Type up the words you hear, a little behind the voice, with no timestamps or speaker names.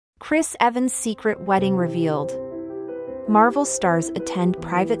Chris Evans' secret wedding revealed. Marvel stars attend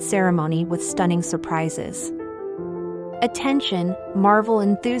private ceremony with stunning surprises. Attention, Marvel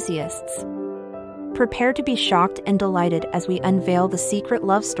enthusiasts! Prepare to be shocked and delighted as we unveil the secret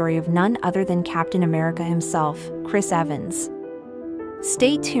love story of none other than Captain America himself, Chris Evans.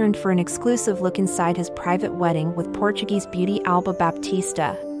 Stay tuned for an exclusive look inside his private wedding with Portuguese beauty Alba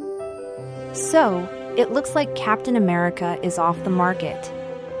Baptista. So, it looks like Captain America is off the market.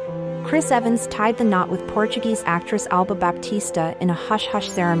 Chris Evans tied the knot with Portuguese actress Alba Baptista in a hush-hush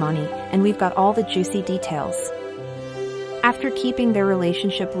ceremony, and we've got all the juicy details. After keeping their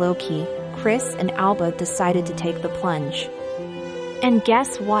relationship low-key, Chris and Alba decided to take the plunge. And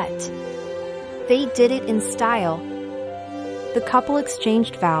guess what? They did it in style. The couple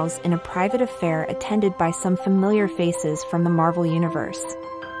exchanged vows in a private affair attended by some familiar faces from the Marvel Universe.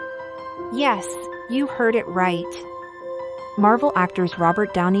 Yes, you heard it right. Marvel actors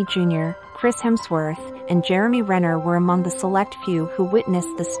Robert Downey Jr., Chris Hemsworth, and Jeremy Renner were among the select few who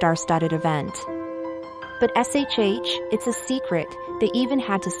witnessed the star-studded event. But it's a secret, they even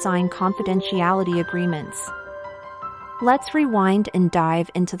had to sign confidentiality agreements. Let's rewind and dive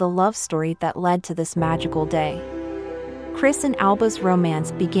into the love story that led to this magical day. Chris and Alba's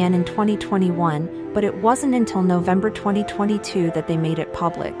romance began in 2021, but it wasn't until November 2022 that they made it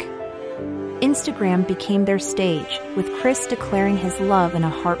public. Instagram became their stage, with Chris declaring his love in a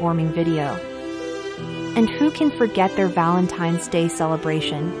heartwarming video. And who can forget their Valentine's Day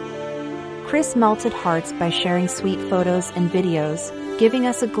celebration? Chris melted hearts by sharing sweet photos and videos, giving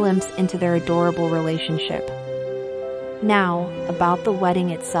us a glimpse into their adorable relationship. Now, about the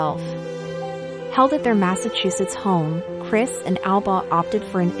wedding itself. Held at their Massachusetts home, Chris and Alba opted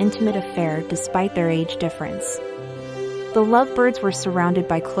for an intimate affair despite their age difference. The lovebirds were surrounded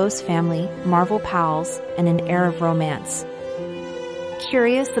by close family, Marvel pals, and an air of romance.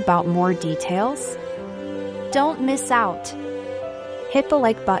 Curious about more details? Don't miss out! Hit the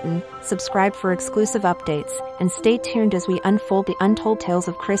like button, subscribe for exclusive updates, and stay tuned as we unfold the untold tales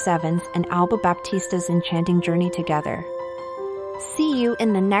of Chris Evans and Alba Baptista's enchanting journey together. See you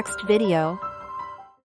in the next video.